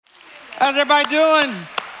How's everybody doing?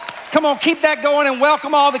 Come on, keep that going and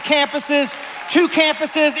welcome all the campuses. 2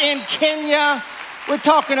 campuses in Kenya. We're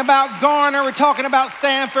talking about Garner, we're talking about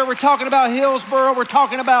Sanford, we're talking about Hillsborough, we're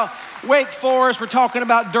talking about Wake Forest, we're talking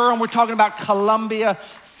about Durham, we're talking about Columbia,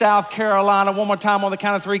 South Carolina. One more time on the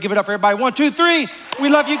count of 3, give it up for everybody. 1, 2, 3. We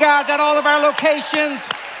love you guys at all of our locations.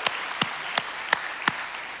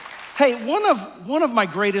 Hey, one of my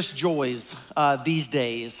greatest joys these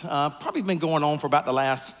days, probably been going on for about the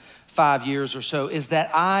last 5 years or so, is that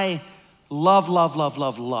I love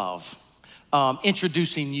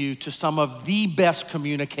introducing you to some of the best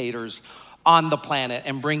communicators on the planet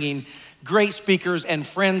and bringing great speakers and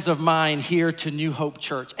friends of mine here to New Hope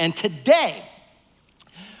Church. And today,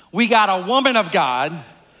 we got a woman of God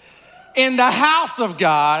in the house of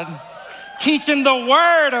God, teaching the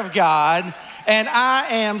word of God, and I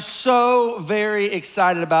am so very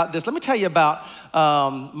excited about this. Let me tell you about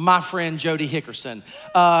my friend Jody Hickerson.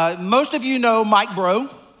 Most of you know Mike Bro.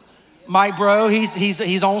 Mike Bro,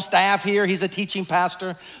 he's on staff here. He's a teaching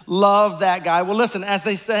pastor. Love that guy. Well, listen, as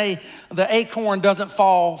they say, the acorn doesn't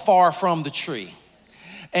fall far from the tree.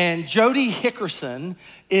 And Jody Hickerson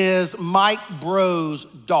is Mike Bro's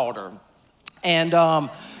daughter. And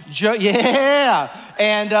so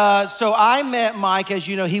I met Mike, as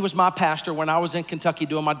you know, he was my pastor when I was in Kentucky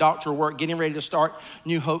doing my doctoral work, getting ready to start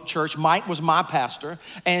New Hope Church. Mike was my pastor,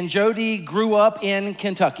 and Jody grew up in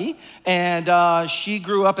Kentucky, and she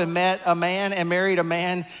grew up and met a man and married a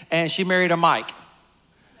man, and she married a Mike.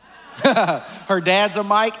 Her dad's a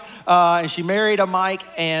Mike, and she married a Mike,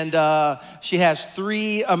 and she has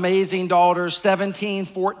 3 amazing daughters, 17,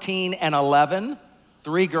 14, and 11.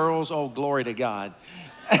 3 girls, oh, glory to God.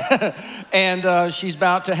 And she's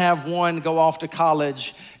about to have one go off to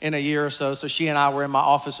college in a year or so. So she and I were in my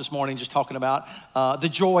office this morning just talking about the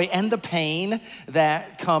joy and the pain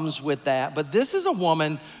that comes with that. But this is a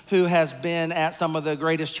woman who has been at some of the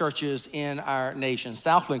greatest churches in our nation.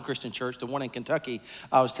 Southland Christian Church, the one in Kentucky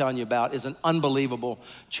I was telling you about, is an unbelievable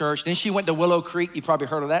church. Then she went to Willow Creek. You've probably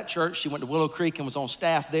heard of that church. She went to Willow Creek and was on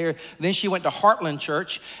staff there. Then she went to Heartland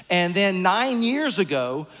Church. And then 9 years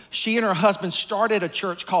ago, she and her husband started a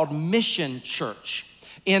church called Mission Church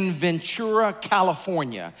in Ventura,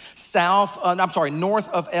 California, north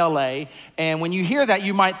of LA. And when you hear that,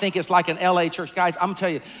 you might think it's like an LA church. Guys, I'm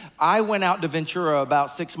telling you, I went out to Ventura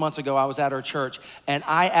about 6 months ago. I was at her church, and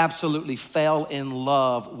I absolutely fell in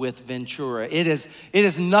love with Ventura. It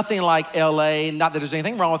is nothing like LA. Not that there's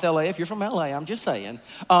anything wrong with LA if you're from LA, I'm just saying.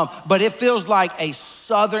 But it feels like a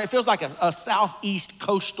southeast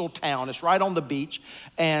coastal town. It's right on the beach,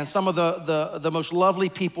 and some of the most lovely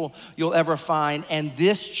people you'll ever find. And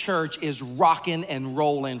this church is rocking and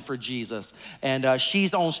rolling for Jesus. And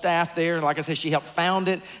she's on staff there. Like I said, she helped found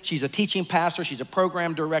it. She's a teaching pastor. She's a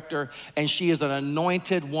program director. And she is an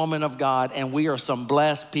anointed woman of God. And we are some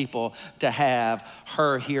blessed people to have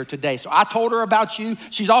her here today. So I told her about you.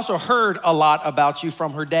 She's also heard a lot about you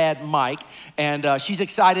from her dad, Mike. And she's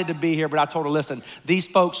excited to be here. But I told her, listen, these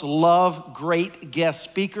folks love great guest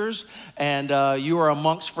speakers. And you are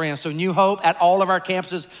amongst friends. So New Hope at all of our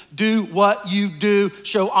campuses, do what you do.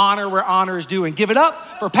 Show honor where honor is due. And give it up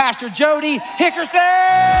for Pastor Jody Hickerson.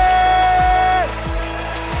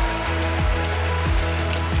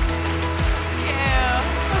 Yeah.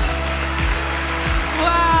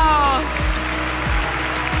 Wow.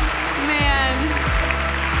 Man.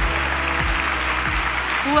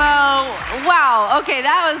 Well, wow. Okay,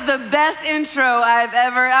 that was the best intro I've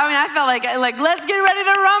ever, I felt like let's get ready to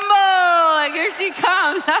rumble. Like, here she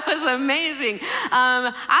comes. That was amazing.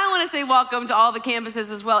 I want to say welcome to all the campuses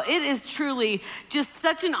as well. It is truly just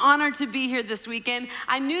such an honor to be here this weekend.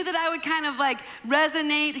 I knew that I would kind of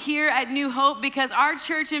resonate here at New Hope because our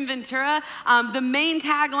church in Ventura, the main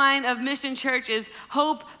tagline of Mission Church is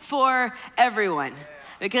hope for everyone.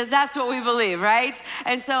 Because that's what we believe, right?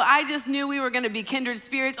 And so I just knew we were gonna be kindred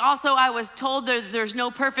spirits. Also, I was told there's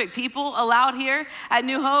no perfect people allowed here at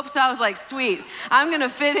New Hope, so I was like, sweet, I'm gonna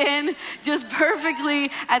fit in just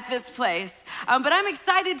perfectly at this place. But I'm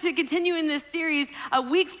excited to continue in this series,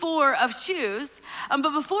 week 4 of Shoes.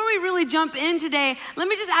 But before we really jump in today, let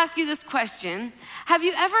me just ask you this question. Have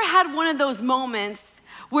you ever had one of those moments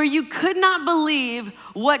where you could not believe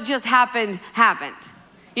what just happened?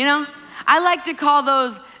 You know? I like to call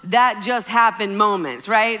those that just happened moments,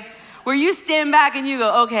 right? Where you stand back and you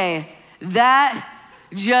go, okay, that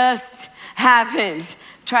just happened.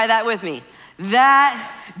 Try that with me. That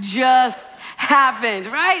just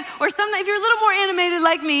happened, right? Or sometimes if you're a little more animated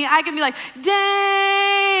like me, I can be like,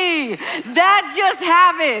 dang, that just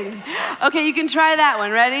happened. Okay, you can try that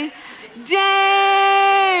one. Ready?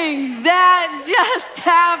 Dang. dang, that just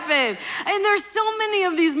happened. And there's so many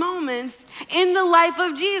of these moments in the life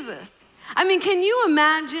of Jesus. I mean, can you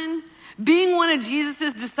imagine being one of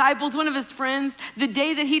Jesus's disciples, one of his friends, the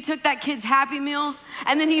day that he took that kid's Happy Meal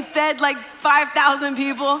and then he fed like 5,000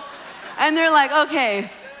 people? And they're like,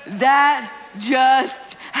 okay, that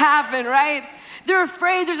just happened, right? They're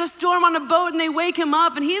afraid there's a storm on a boat and they wake him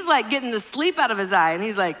up and he's like getting the sleep out of his eye and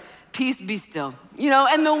he's like, peace be still,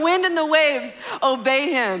 and the wind and the waves obey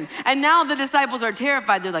him. And now the disciples are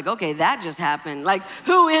terrified. They're like, okay, that just happened. Like,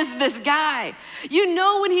 who is this guy?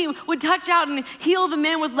 When he would touch out and heal the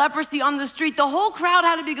man with leprosy on the street, the whole crowd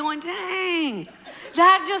had to be going, dang,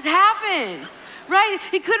 that just happened. Right?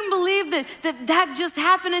 He couldn't believe that just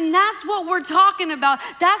happened. And that's what we're talking about.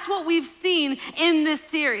 That's what we've seen in this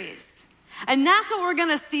series. And that's what we're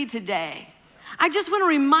going to see today. I just want to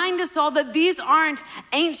remind us all that these aren't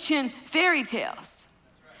ancient fairy tales.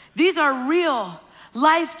 These are real,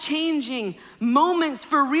 life-changing moments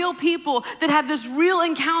for real people that had this real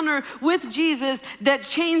encounter with Jesus that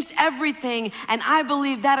changed everything. And I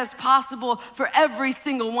believe that is possible for every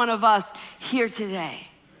single one of us here today.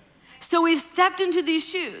 So we've stepped into these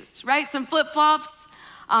shoes, right? Some flip-flops,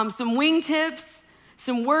 some wingtips,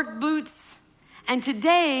 some work boots. And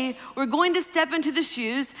today, we're going to step into the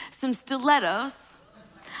shoes, some stilettos,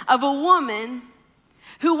 of a woman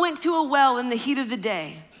who went to a well in the heat of the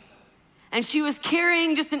day. And she was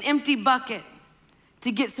carrying just an empty bucket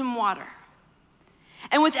to get some water.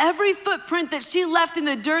 And with every footprint that she left in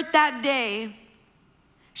the dirt that day,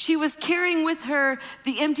 she was carrying with her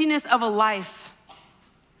the emptiness of a life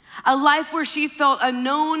where she felt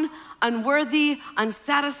unknown, unworthy,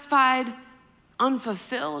 unsatisfied,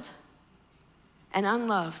 unfulfilled, and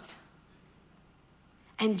unloved.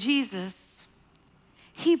 And Jesus,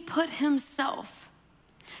 he put himself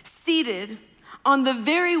seated on the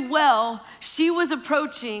very well she was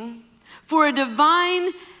approaching for a divine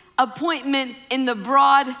appointment in the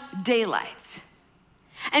broad daylight.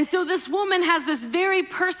 And so this woman has this very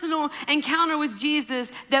personal encounter with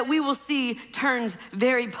Jesus that we will see turns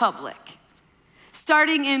very public.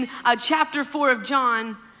 Starting in chapter 4 of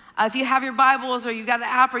John, if you have your Bibles or you got an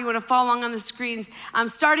app or you want to follow along on the screens,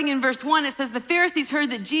 starting in verse 1, it says, the Pharisees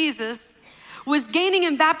heard that Jesus was gaining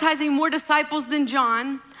and baptizing more disciples than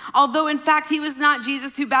John, although in fact he was not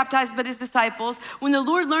Jesus who baptized but his disciples. When the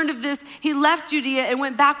Lord learned of this, he left Judea and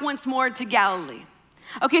went back once more to Galilee.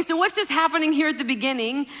 Okay, so what's just happening here at the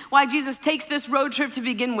beginning, why Jesus takes this road trip to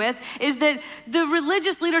begin with, is that the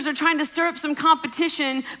religious leaders are trying to stir up some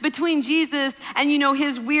competition between Jesus and,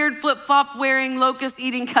 his weird flip-flop wearing, locust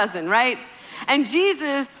eating cousin, right? And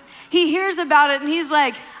Jesus, he hears about it and he's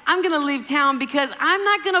like, I'm gonna leave town because I'm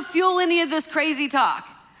not gonna fuel any of this crazy talk.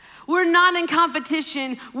 We're not in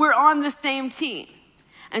competition, we're on the same team.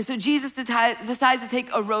 And so Jesus decides to take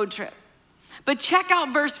a road trip. But check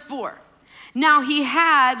out verse 4. Now he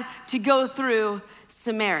had to go through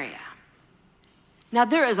Samaria. Now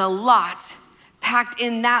there is a lot packed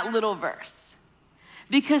in that little verse,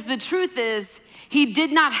 because the truth is he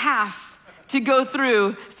did not have to go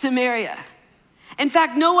through Samaria. In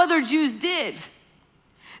fact, no other Jews did.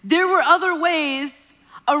 There were other ways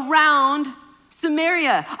around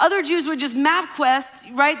Samaria. Other Jews would just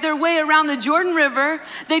MapQuest, right, their way around the Jordan River.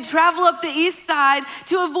 They'd travel up the east side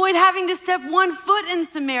to avoid having to step one foot in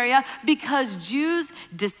Samaria because Jews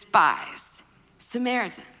despised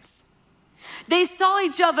Samaritans. They saw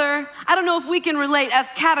each other, I don't know if we can relate,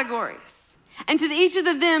 as categories. And to each of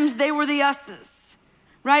the thems, they were the us's,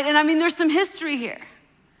 right? And I mean, there's some history here.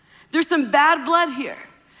 There's some bad blood here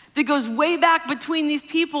that goes way back between these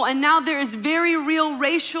people. And now there is very real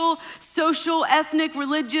racial, social, ethnic,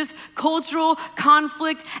 religious, cultural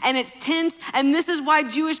conflict, and it's tense. And this is why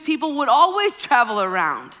Jewish people would always travel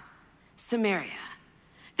around Samaria.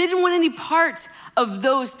 They didn't want any part of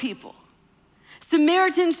those people.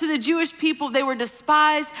 Samaritans to the Jewish people, they were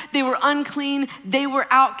despised, they were unclean, they were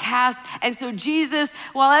outcast. And so Jesus,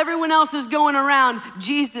 while everyone else is going around,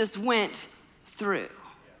 Jesus went through.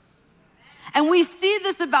 And we see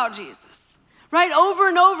this about Jesus, right? Over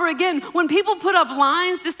and over again, when people put up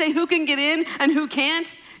lines to say who can get in and who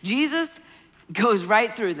can't, Jesus goes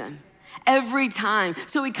right through them every time.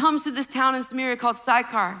 So he comes to this town in Samaria called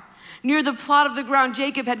Sychar, near the plot of the ground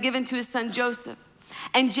Jacob had given to his son Joseph.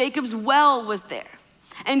 And Jacob's well was there.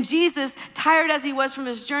 And Jesus, tired as he was from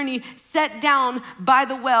his journey, sat down by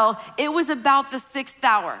the well. It was about the 6th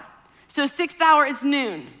hour. So 6th hour, it's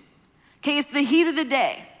noon. Okay, it's the heat of the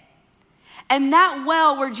day. And that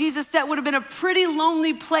well where Jesus sat would have been a pretty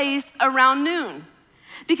lonely place around noon,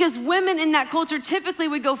 because women in that culture typically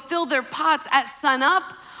would go fill their pots at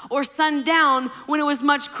sunup or sundown when it was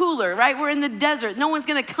much cooler, right? We're in the desert. No one's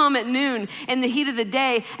gonna come at noon in the heat of the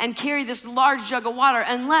day and carry this large jug of water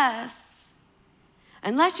unless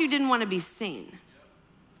you didn't wanna be seen.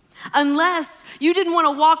 Unless you didn't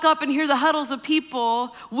wanna walk up and hear the huddles of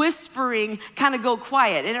people whispering, kind of go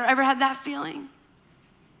quiet. Ever had that feeling?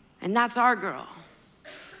 And that's our girl.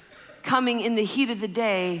 Coming in the heat of the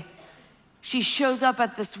day, she shows up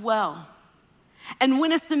at this well. And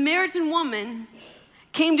when a Samaritan woman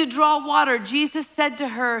came to draw water, Jesus said to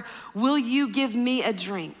her, "Will you give me a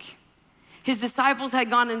drink?" His disciples had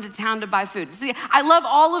gone into town to buy food. See, I love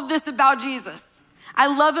all of this about Jesus. I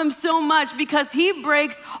love him so much because he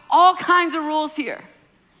breaks all kinds of rules here.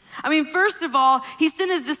 I mean, first of all, he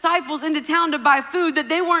sent his disciples into town to buy food that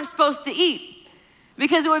they weren't supposed to eat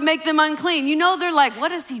because it would make them unclean. You know, they're like,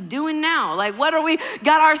 what is he doing now? Like, what are we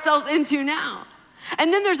got ourselves into now?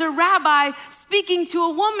 And then there's a rabbi speaking to a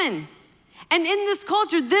woman. And in this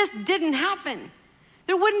culture, this didn't happen.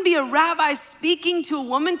 There wouldn't be a rabbi speaking to a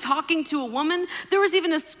woman, talking to a woman. There was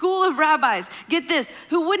even a school of rabbis, get this,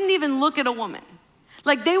 who wouldn't even look at a woman.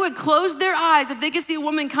 Like they would close their eyes. If they could see a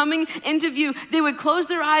woman coming into view, they would close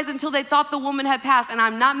their eyes until they thought the woman had passed. And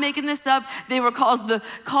I'm not making this up. They were called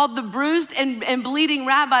the bruised and bleeding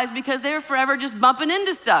rabbis because they were forever just bumping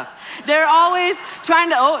into stuff. They're always trying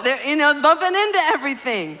to, bumping into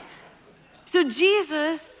everything. So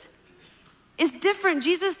Jesus is different.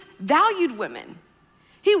 Jesus valued women.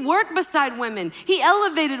 He worked beside women. He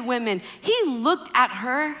elevated women. He looked at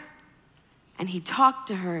her and he talked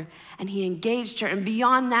to her and he engaged her. And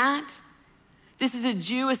beyond that, this is a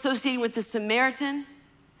Jew associating with a Samaritan.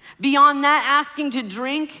 Beyond that, asking to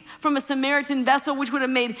drink from a Samaritan vessel, which would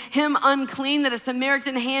have made him unclean, that a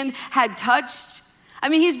Samaritan hand had touched. I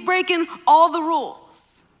mean, he's breaking all the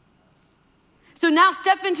rules. So now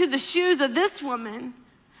step into the shoes of this woman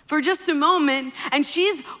for just a moment, and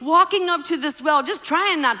she's walking up to this well, just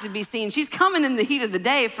trying not to be seen. She's coming in the heat of the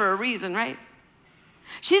day for a reason, right?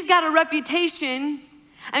 She's got a reputation,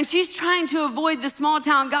 and she's trying to avoid the small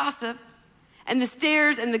town gossip and the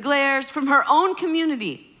stares and the glares from her own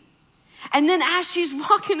community. And then as she's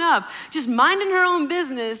walking up, just minding her own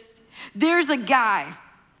business, there's a guy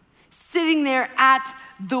sitting there at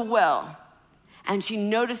the well. And she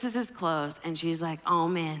notices his clothes, and she's like, oh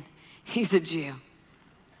man, he's a Jew.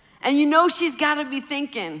 And you know she's gotta be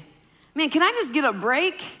thinking, man, can I just get a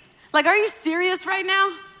break? Like, are you serious right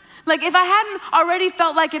now? Like, if I hadn't already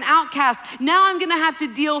felt like an outcast, now I'm gonna have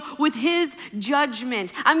to deal with his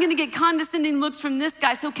judgment. I'm gonna get condescending looks from this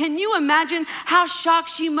guy. So can you imagine how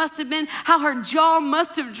shocked she must have been, how her jaw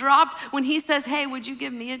must have dropped when he says, hey, would you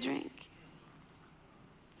give me a drink?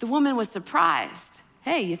 The woman was surprised.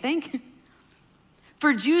 Hey, you think?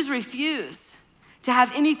 For Jews refuse to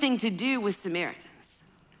have anything to do with Samaritans.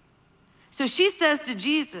 So she says to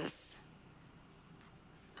Jesus,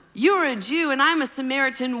 you're a Jew and I'm a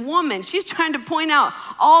Samaritan woman. She's trying to point out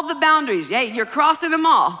all the boundaries. Hey, you're crossing them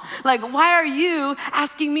all. Like, why are you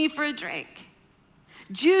asking me for a drink?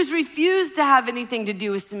 Jews refuse to have anything to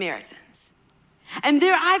do with Samaritans. And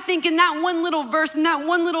there, I think in that one little verse, in that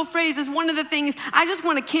one little phrase is one of the things I just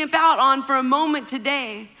want to camp out on for a moment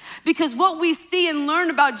today. Because what we see and learn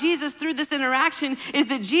about Jesus through this interaction is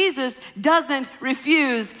that Jesus doesn't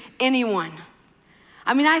refuse anyone.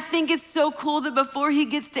 I mean, I think it's so cool that before he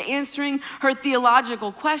gets to answering her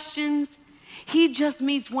theological questions, he just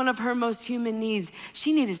meets one of her most human needs.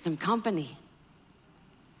 She needed some company.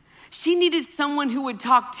 She needed someone who would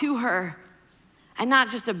talk to her and not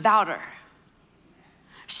just about her.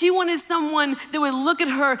 She wanted someone that would look at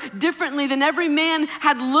her differently than every man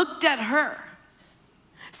had looked at her.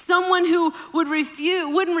 Someone who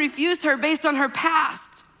wouldn't refuse her based on her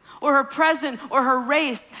past or her present or her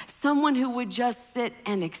race. Someone who would just sit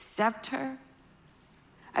and accept her.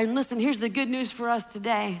 And listen, here's the good news for us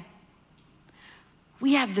today.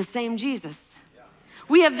 We have the same Jesus.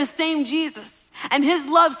 We have the same Jesus. And his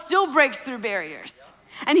love still breaks through barriers.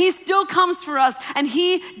 And he still comes for us, and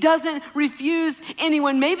he doesn't refuse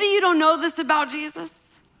anyone. Maybe you don't know this about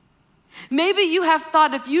Jesus. Maybe you have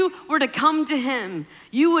thought if you were to come to him,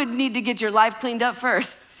 you would need to get your life cleaned up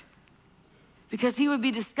first. Because he would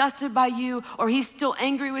be disgusted by you, or he's still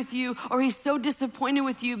angry with you, or he's so disappointed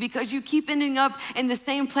with you because you keep ending up in the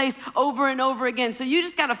same place over and over again. So you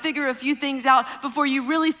just gotta figure a few things out before you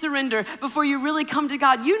really surrender, before you really come to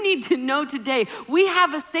God. You need to know today, we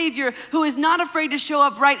have a Savior who is not afraid to show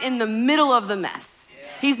up right in the middle of the mess.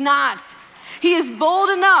 He's not. He is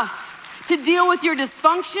bold enough to deal with your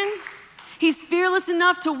dysfunction. He's fearless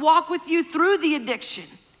enough to walk with you through the addiction.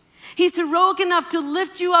 He's heroic enough to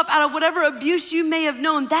lift you up out of whatever abuse you may have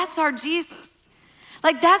known. That's our Jesus.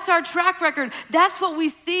 Like that's our track record. That's what we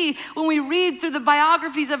see when we read through the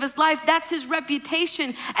biographies of his life. That's his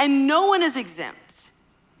reputation. And no one is exempt.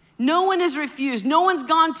 No one is refused. No one's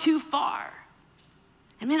gone too far.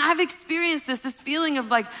 And man, I've experienced this feeling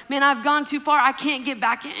of like, man, I've gone too far. I can't get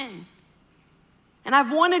back in. And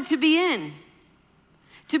I've wanted to be in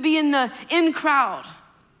the in crowd,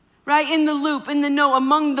 right? In the loop, in the know,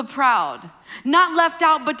 among the proud. Not left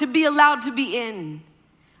out, but to be allowed to be in.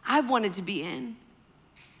 I've wanted to be in.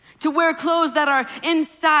 To wear clothes that are in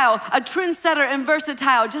style, a trendsetter and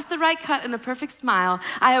versatile, just the right cut and a perfect smile.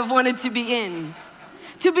 I have wanted to be in.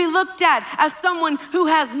 To be looked at as someone who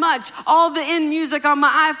has much, all the in music on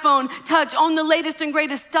my iPhone touch, on the latest and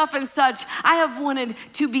greatest stuff and such. I have wanted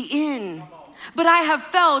to be in, but I have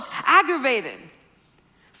felt aggravated,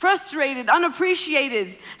 frustrated,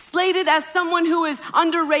 unappreciated, slated as someone who is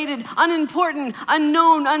underrated, unimportant,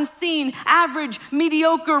 unknown, unseen, average,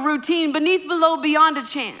 mediocre, routine, beneath, below, beyond a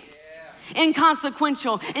chance,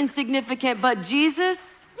 inconsequential, insignificant. But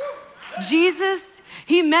Jesus,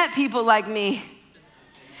 he met people like me.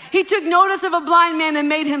 He took notice of a blind man and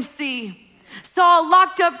made him see. Saw a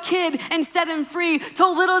locked up kid and set him free.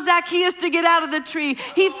 Told little Zacchaeus to get out of the tree.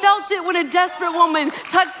 He felt it when a desperate woman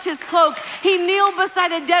touched his cloak. He kneeled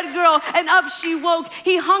beside a dead girl and up she woke.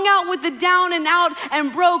 He hung out with the down and out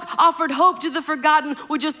and broke. Offered hope to the forgotten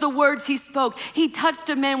with just the words he spoke. He touched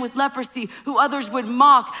a man with leprosy who others would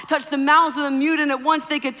mock. Touched the mouths of the mute and at once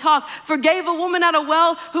they could talk. Forgave a woman at a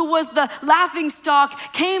well who was the laughing stock.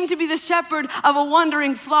 Came to be the shepherd of a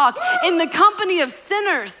wandering flock. In the company of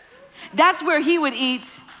sinners, that's where he would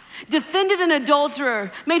eat. Defended an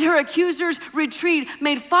adulterer, made her accusers retreat,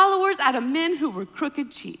 made followers out of men who were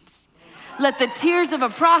crooked cheats. Let the tears of a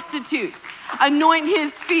prostitute anoint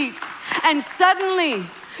his feet. And suddenly,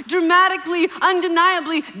 dramatically,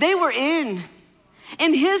 undeniably, they were in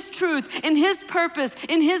his truth, in his purpose,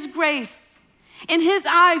 in his grace. In his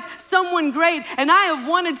eyes, someone great, and I have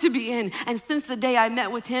wanted to be in. And since the day I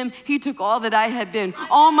met with him, he took all that I had been,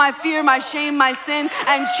 all my fear, my shame, my sin,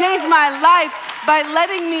 and changed my life by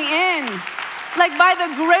letting me in. Like by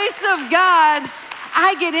the grace of God,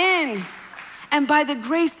 I get in. And by the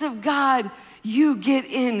grace of God, you get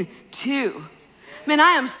in too. Man,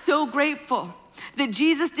 I am so grateful that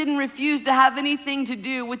Jesus didn't refuse to have anything to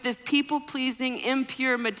do with this people-pleasing,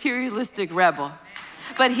 impure, materialistic rebel.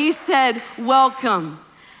 But he said, welcome,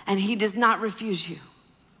 and he does not refuse you.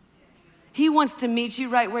 He wants to meet you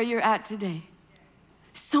right where you're at today.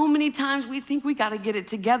 So many times we think we gotta get it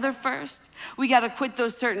together first. We gotta quit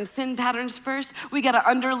those certain sin patterns first. We gotta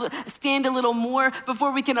understand a little more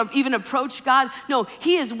before we can even approach God. No,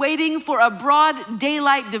 he is waiting for a broad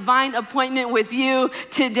daylight divine appointment with you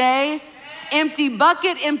today. Empty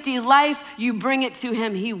bucket, empty life, you bring it to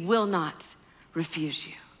him. He will not refuse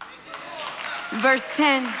you. Verse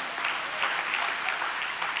 10,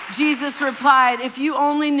 Jesus replied, if you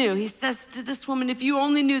only knew, he says to this woman, if you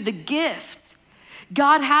only knew the gift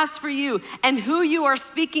God has for you and who you are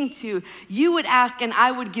speaking to, you would ask and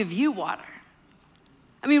I would give you water.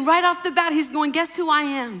 I mean, right off the bat, he's going, guess who I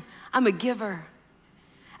am? I'm a giver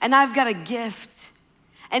and I've got a gift.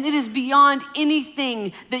 And it is beyond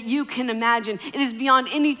anything that you can imagine. It is beyond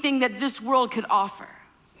anything that this world could offer.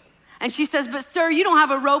 And she says, but sir, you don't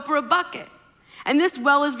have a rope or a bucket. And this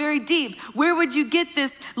well is very deep. Where would you get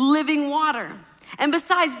this living water? And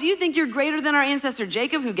besides, do you think you're greater than our ancestor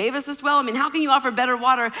Jacob who gave us this well? I mean, how can you offer better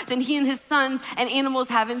water than he and his sons and animals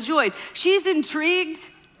have enjoyed? She's intrigued,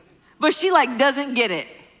 but she doesn't get it.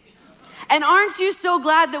 And aren't you so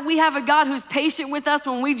glad that we have a God who's patient with us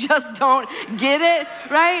when we just don't get it,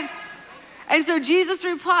 right? And so Jesus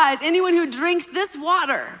replies, anyone who drinks this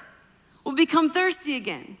water will become thirsty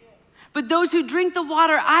again. But those who drink the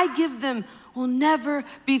water I give them will never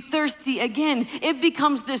be thirsty again. It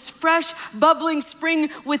becomes this fresh, bubbling spring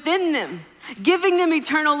within them, giving them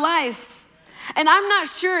eternal life. And I'm not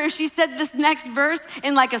sure if she said this next verse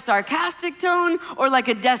in a sarcastic tone or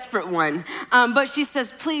a desperate one. But she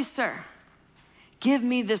says, please, sir, give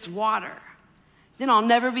me this water. Then I'll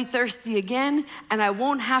never be thirsty again, and I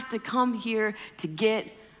won't have to come here to get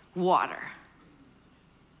water.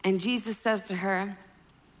 And Jesus says to her,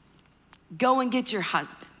 go and get your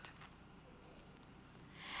husband.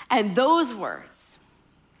 And those words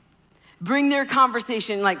bring their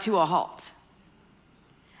conversation to a halt.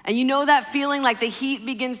 And you know that feeling the heat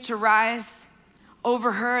begins to rise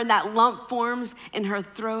over her and that lump forms in her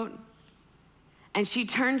throat. And she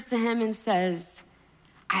turns to him and says,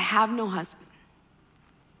 I have no husband.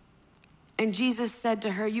 And Jesus said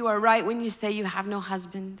to her, you are right when you say you have no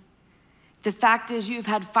husband. The fact is you've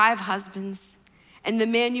had 5 husbands, and the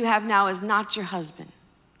man you have now is not your husband.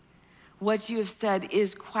 what you have said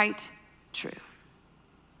is quite true.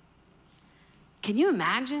 Can you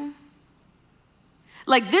imagine?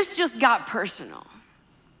 Like, this just got personal.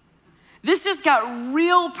 This just got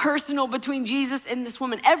real personal between Jesus and this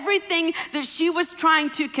woman. Everything that she was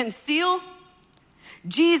trying to conceal,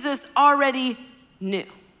 Jesus already knew.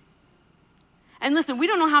 And listen, we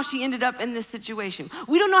don't know how she ended up in this situation.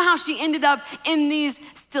 We don't know how she ended up in these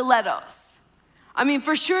stilettos. I mean,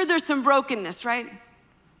 for sure there's some brokenness, right?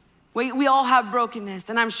 We all have brokenness,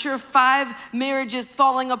 and I'm sure 5 marriages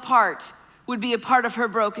falling apart would be a part of her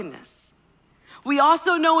brokenness. We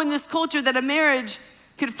also know in this culture that a marriage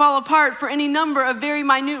could fall apart for any number of very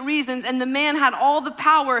minute reasons, and the man had all the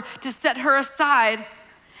power to set her aside,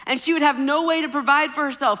 and she would have no way to provide for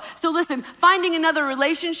herself. So listen, finding another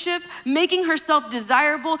relationship, making herself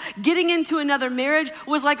desirable, getting into another marriage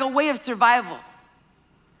was like a way of survival.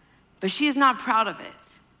 But she is not proud of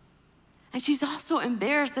it. And she's also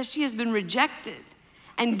embarrassed that she has been rejected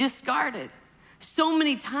and discarded so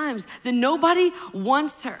many times that nobody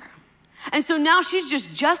wants her. And so now she's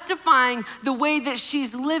just justifying the way that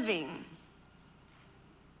she's living.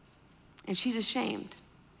 And she's ashamed.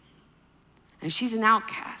 And she's an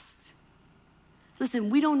outcast.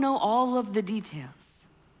 Listen, we don't know all of the details,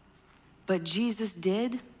 but Jesus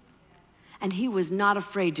did, and he was not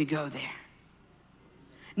afraid to go there.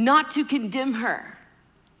 Not to condemn her,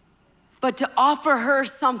 but to offer her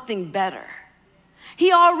something better.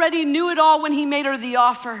 He already knew it all when he made her the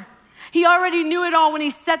offer. He already knew it all when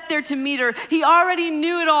he sat there to meet her. He already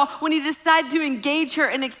knew it all when he decided to engage her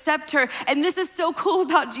and accept her. And this is so cool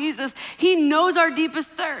about Jesus. He knows our deepest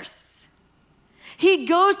thirsts. He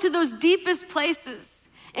goes to those deepest places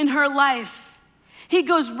in her life. He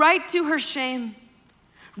goes right to her shame,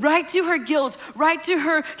 right to her guilt, right to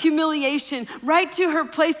her humiliation, right to her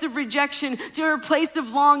place of rejection, to her place of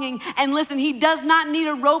longing. And listen, he does not need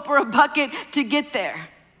a rope or a bucket to get there.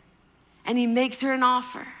 And he makes her an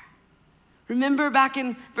offer. Remember back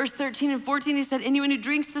in verse 13 and 14, he said, anyone who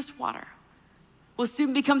drinks this water will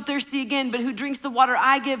soon become thirsty again, but who drinks the water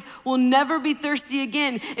I give will never be thirsty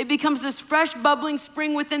again. It becomes this fresh, bubbling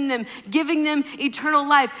spring within them, giving them eternal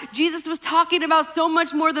life. Jesus was talking about so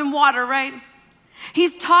much more than water, right?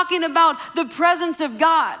 He's talking about the presence of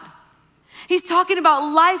God. He's talking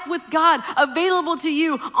about life with God available to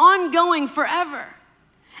you, ongoing forever.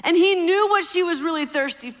 And he knew what she was really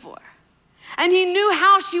thirsty for. And he knew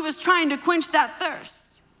how she was trying to quench that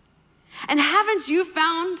thirst. And haven't you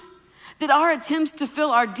found that our attempts to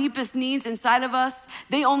fill our deepest needs inside of us,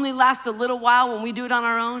 they only last a little while when we do it on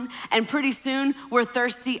our own, and pretty soon we're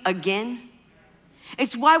thirsty again?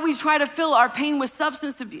 It's why we try to fill our pain with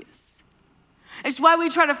substance abuse. It's why we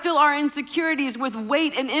try to fill our insecurities with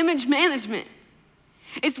weight and image management.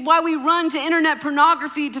 It's why we run to internet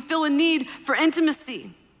pornography to fill a need for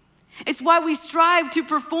intimacy. It's why we strive to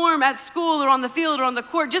perform at school or on the field or on the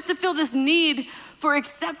court just to fill this need for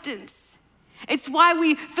acceptance. It's why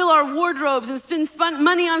we fill our wardrobes and spend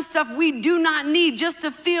money on stuff we do not need just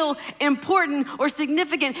to feel important or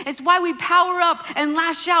significant. It's why we power up and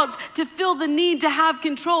lash out to fill the need to have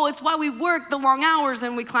control. It's why we work the long hours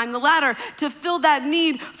and we climb the ladder to fill that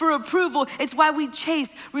need for approval. It's why we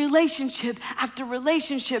chase relationship after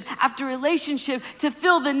relationship after relationship to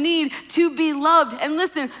fill the need to be loved. And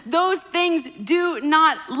listen, those things do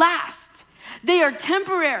not last. They are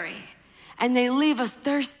temporary and they leave us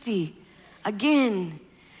thirsty again.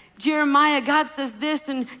 Jeremiah, God says this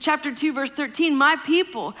in chapter 2, verse 13, my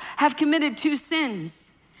people have committed 2 sins.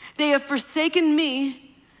 They have forsaken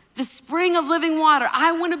me, the spring of living water.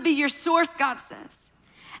 I want to be your source, God says.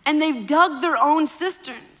 And they've dug their own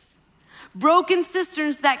cisterns, broken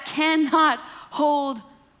cisterns that cannot hold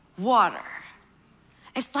water.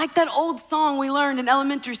 It's like that old song we learned in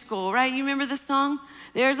elementary school, right? You remember this song?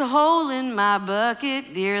 There's a hole in my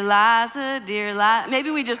bucket, dear Liza, dear Liza.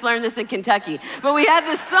 Maybe we just learned this in Kentucky, but we had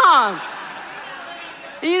this song.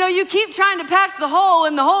 You know, you keep trying to patch the hole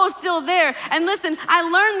and the hole is still there. And listen, I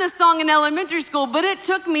learned this song in elementary school, but it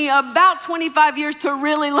took me about 25 years to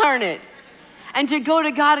really learn it. And to go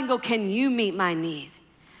to God and go, can you meet my need?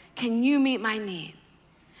 Can you meet my need?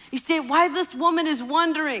 You say, why this woman is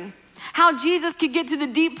wondering how Jesus could get to the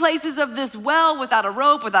deep places of this well without a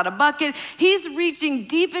rope, without a bucket. He's reaching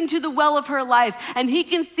deep into the well of her life, and he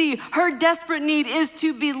can see her desperate need is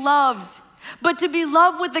to be loved. But to be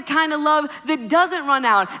loved with the kind of love that doesn't run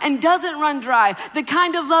out and doesn't run dry, the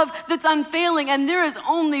kind of love that's unfailing. And there is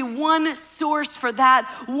only one source for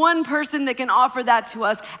that, one person that can offer that to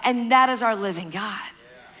us, and that is our living God.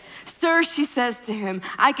 Sir, she says to him,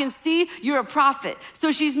 I can see you're a prophet.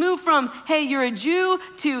 So she's moved from, hey, you're a Jew,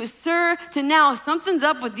 to sir, to now something's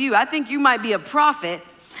up with you. I think you might be a prophet.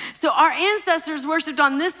 So our ancestors worshiped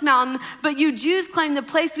on this mountain, but you Jews claim the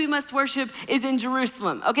place we must worship is in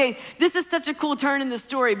Jerusalem. Okay, this is such a cool turn in the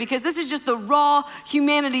story because this is just the raw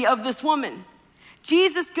humanity of this woman.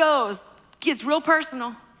 Jesus gets real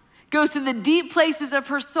personal, goes to the deep places of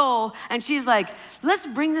her soul, and she's like, let's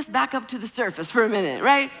bring this back up to the surface for a minute,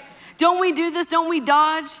 right? Don't we do this? Don't we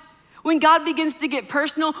dodge? When God begins to get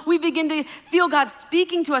personal, we begin to feel God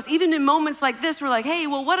speaking to us. Even in moments like this, we're like, hey,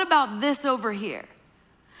 well, what about this over here?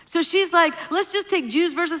 So she's like, let's just take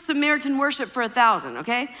Jews versus Samaritan worship for 1,000,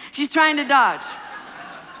 okay? She's trying to dodge.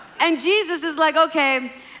 And Jesus is like,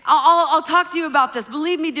 okay, I'll talk to you about this.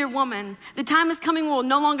 Believe me, dear woman, the time is coming when it will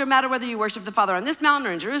no longer matter whether you worship the Father on this mountain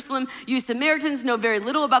or in Jerusalem. You Samaritans know very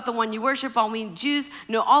little about the one you worship, while we Jews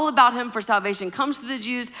know all about him, for salvation comes to the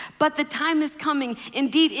Jews. But the time is coming,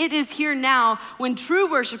 indeed it is here now, when true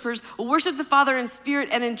worshipers will worship the Father in spirit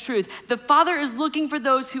and in truth. The Father is looking for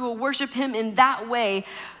those who will worship him in that way.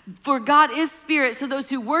 For God is spirit, so those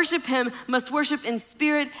who worship him must worship in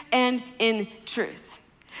spirit and in truth.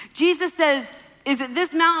 Jesus says, is it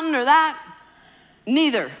this mountain or that?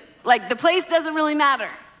 Neither. Like, the place doesn't really matter.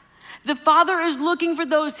 The Father is looking for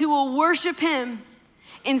those who will worship him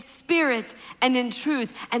in spirit and in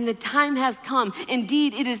truth, and the time has come.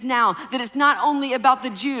 Indeed, it is now that it's not only about the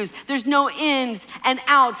Jews. There's no ins and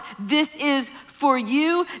outs. This is for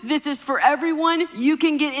you. This is for everyone. You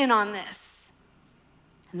can get in on this.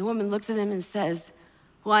 And the woman looks at him and says,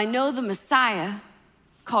 well, I know the Messiah,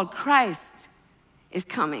 called Christ, is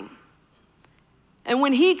coming. And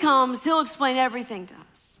when he comes, he'll explain everything to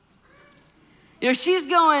us. You know, she's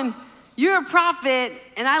going, you're a prophet,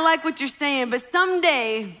 and I like what you're saying, but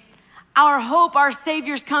someday our hope, our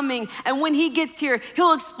Savior's coming, and when he gets here,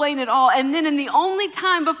 he'll explain it all. And then in the only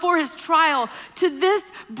time before his trial, to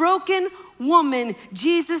this broken woman,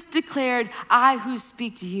 Jesus declared, I who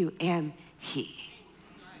speak to you am he.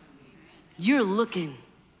 You're looking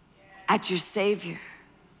at your Savior.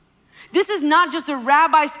 This is not just a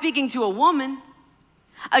rabbi speaking to a woman,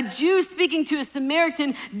 a Jew speaking to a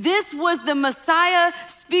Samaritan. This was the Messiah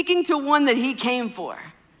speaking to one that he came for.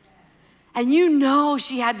 And you know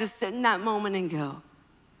she had to sit in that moment and go,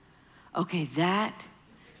 okay, that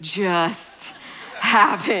just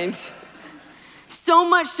happened. So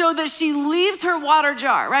much so that she leaves her water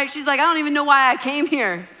jar, right? She's like, I don't even know why I came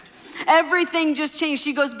here. Everything just changed.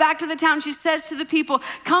 She goes back to the town. She says to the people,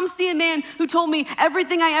 come see a man who told me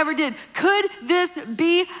everything I ever did. Could this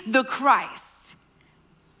be the Christ?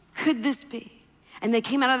 Could this be? And they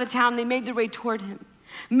came out of the town. They made their way toward him.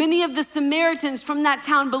 Many of the Samaritans from that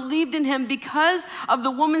town believed in him because of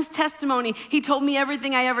the woman's testimony. He told me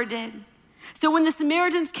everything I ever did. So when the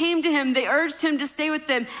Samaritans came to him, they urged him to stay with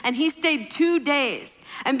them, and he stayed 2 days.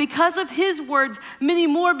 And because of his words, many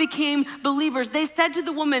more became believers. They said to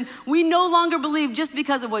the woman, we no longer believe just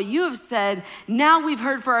because of what you have said. Now we've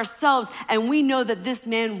heard for ourselves, and we know that this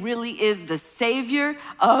man really is the Savior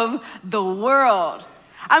of the world.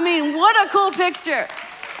 I mean, what a cool picture.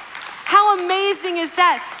 How amazing is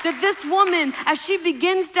that this woman, as she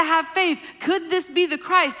begins to have faith, could this be the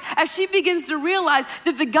Christ? As she begins to realize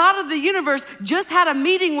that the God of the universe just had a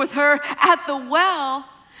meeting with her at the well,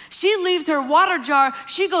 she leaves her water jar,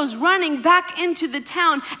 she goes running back into the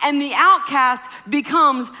town, and the outcast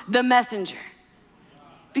becomes the messenger.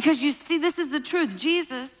 Because you see, this is the truth.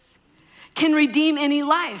 Jesus can redeem any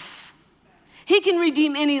life. He can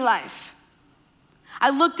redeem any life. I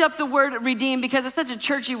looked up the word redeem because it's such a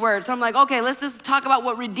churchy word. So I'm like, okay, let's just talk about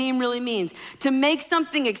what redeem really means. To make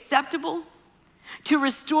something acceptable, to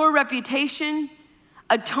restore reputation,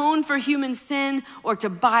 atone for human sin, or to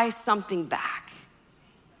buy something back.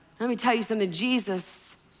 Let me tell you something,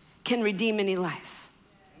 Jesus can redeem any life.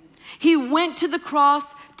 He went to the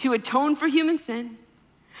cross to atone for human sin,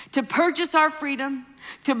 to purchase our freedom,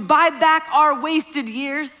 to buy back our wasted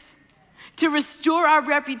years, to restore our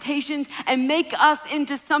reputations and make us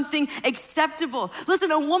into something acceptable. Listen,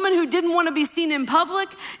 a woman who didn't want to be seen in public,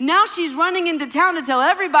 now she's running into town to tell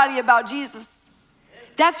everybody about Jesus.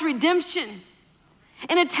 That's redemption.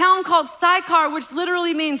 In a town called Sychar, which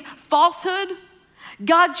literally means falsehood,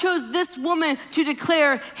 God chose this woman to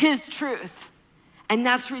declare his truth. And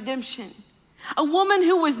that's redemption. A woman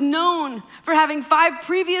who was known for having 5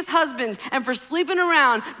 previous husbands and for sleeping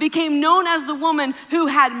around became known as the woman who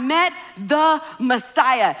had met the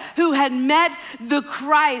Messiah, who had met the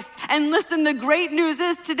Christ. And listen, the great news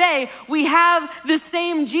is today we have the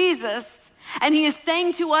same Jesus, and he is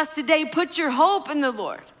saying to us today, put your hope in the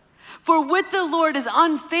Lord. For with the Lord is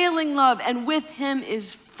unfailing love, and with him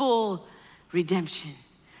is full redemption.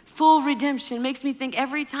 Full redemption makes me think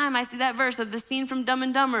every time I see that verse of the scene from Dumb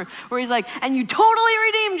and Dumber where he's like, and you totally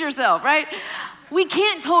redeemed yourself, right? We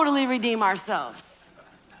can't totally redeem ourselves.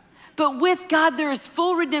 But with God, there is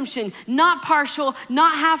full redemption, not partial,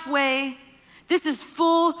 not halfway. This is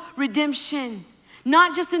full redemption.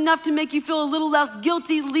 Not just enough to make you feel a little less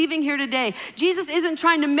guilty leaving here today. Jesus isn't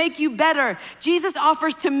trying to make you better. Jesus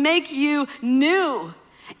offers to make you new.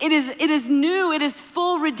 It is new, it is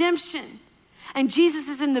full redemption. And Jesus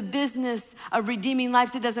is in the business of redeeming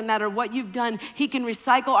lives. It doesn't matter what you've done. He can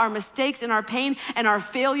recycle our mistakes and our pain and our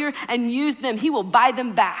failure and use them. He will buy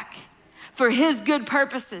them back for his good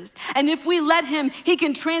purposes. And if we let him, he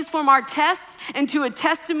can transform our test into a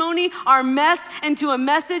testimony, our mess into a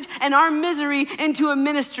message, and our misery into a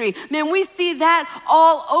ministry. Man, we see that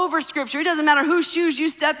all over Scripture. It doesn't matter whose shoes you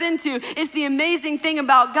step into. It's the amazing thing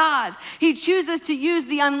about God. He chooses to use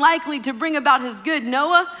the unlikely to bring about his good.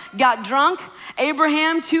 Noah got drunk.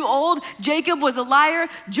 Abraham, too old. Jacob was a liar.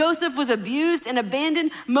 Joseph was abused and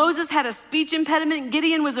abandoned. Moses had a speech impediment.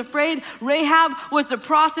 Gideon was afraid. Rahab was a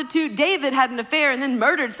prostitute. David had an affair and then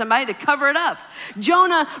murdered somebody to cover it up.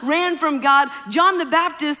 Jonah ran from God. John the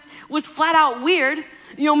Baptist was flat out weird.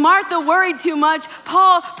 Martha worried too much.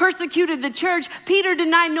 Paul persecuted the church. Peter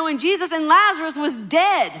denied knowing Jesus, and Lazarus was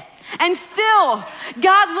dead. And still,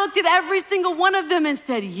 God looked at every single one of them and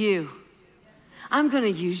said, I'm gonna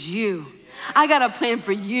use you. I got a plan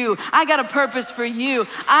for you. I got a purpose for you.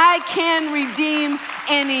 I can redeem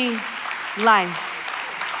any life.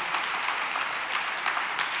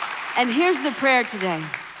 And here's the prayer today.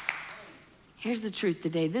 Here's the truth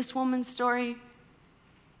today. This woman's story,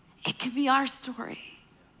 it could be our story.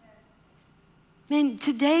 Man,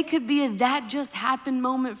 today could be a that just happened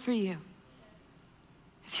moment for you.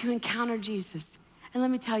 If you encounter Jesus. And let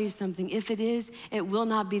me tell you something, if it is, it will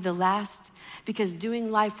not be the last, because doing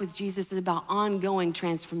life with Jesus is about ongoing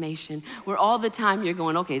transformation, where all the time you're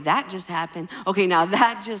going, okay, that just happened. Okay, now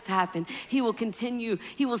that just happened. He will continue.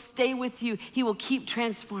 He will stay with you. He will keep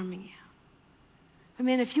transforming you. But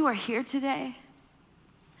man, if you are here today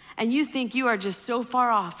and you think you are just so far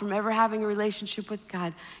off from ever having a relationship with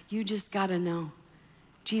God, you just gotta know,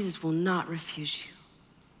 Jesus will not refuse you.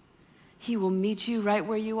 He will meet you right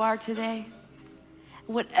where you are today.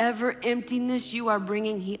 Whatever emptiness you are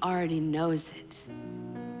bringing, he already knows it.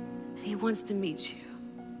 He wants to meet you.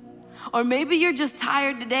 Or maybe you're just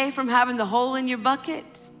tired today from having the hole in your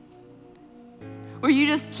bucket, where you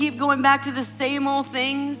just keep going back to the same old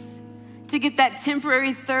things to get that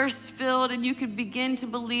temporary thirst filled, and you could begin to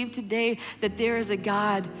believe today that there is a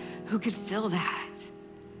God who could fill that.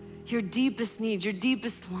 Your deepest needs, your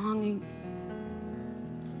deepest longing.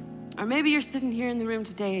 Or maybe you're sitting here in the room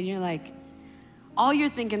today and you're like, all you're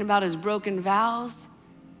thinking about is broken vows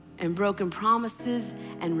and broken promises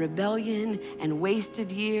and rebellion and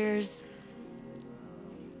wasted years.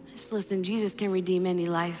 Just listen, Jesus can redeem any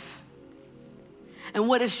life. And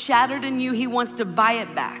what is shattered in you, he wants to buy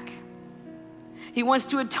it back. He wants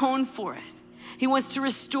to atone for it. He wants to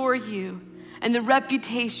restore you and the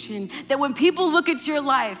reputation that when people look at your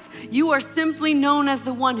life, you are simply known as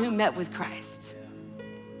the one who met with Christ.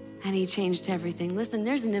 And he changed everything. Listen,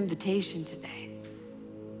 there's an invitation today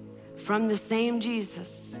from the same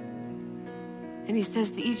Jesus. And he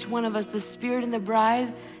says to each one of us, the Spirit and the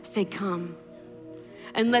bride say, come.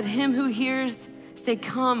 And let him who hears say,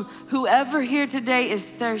 come. Whoever here today is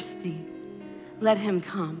thirsty, let him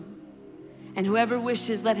come. And whoever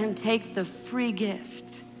wishes, let him take the free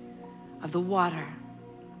gift of the water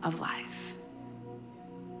of life.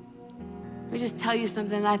 Let me just tell you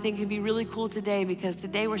something that I think could be really cool today, because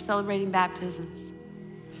today we're celebrating baptisms.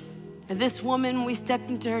 And this woman, when we stepped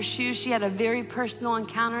into her shoes, she had a very personal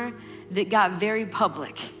encounter that got very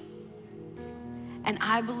public. And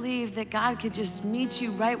I believe that God could just meet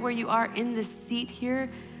you right where you are in this seat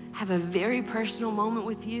here, have a very personal moment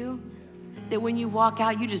with you, that when you walk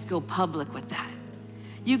out, you just go public with that.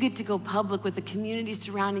 You get to go public with the community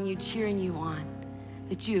surrounding you, cheering you on,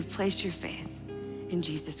 that you have placed your faith in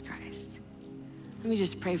Jesus Christ. Let me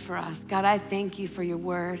just pray for us. God, I thank you for your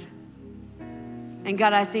word. And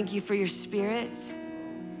God, I thank you for your Spirit.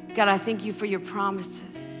 God, I thank you for your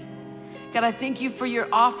promises. God, I thank you for your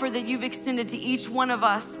offer that you've extended to each one of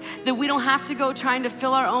us, that we don't have to go trying to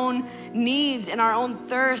fill our own needs and our own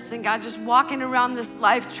thirsts, and God, just walking around this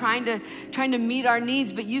life trying to meet our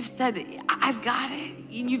needs, but you've said, I've got it.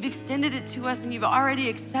 And you've extended it to us, and you've already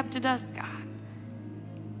accepted us, God.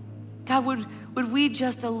 God, would we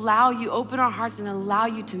just allow you, open our hearts and allow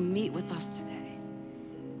you to meet with us today?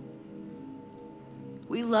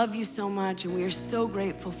 We love you so much, and we are so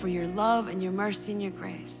grateful for your love and your mercy and your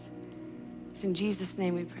grace. It's in Jesus'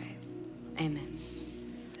 name we pray. Amen.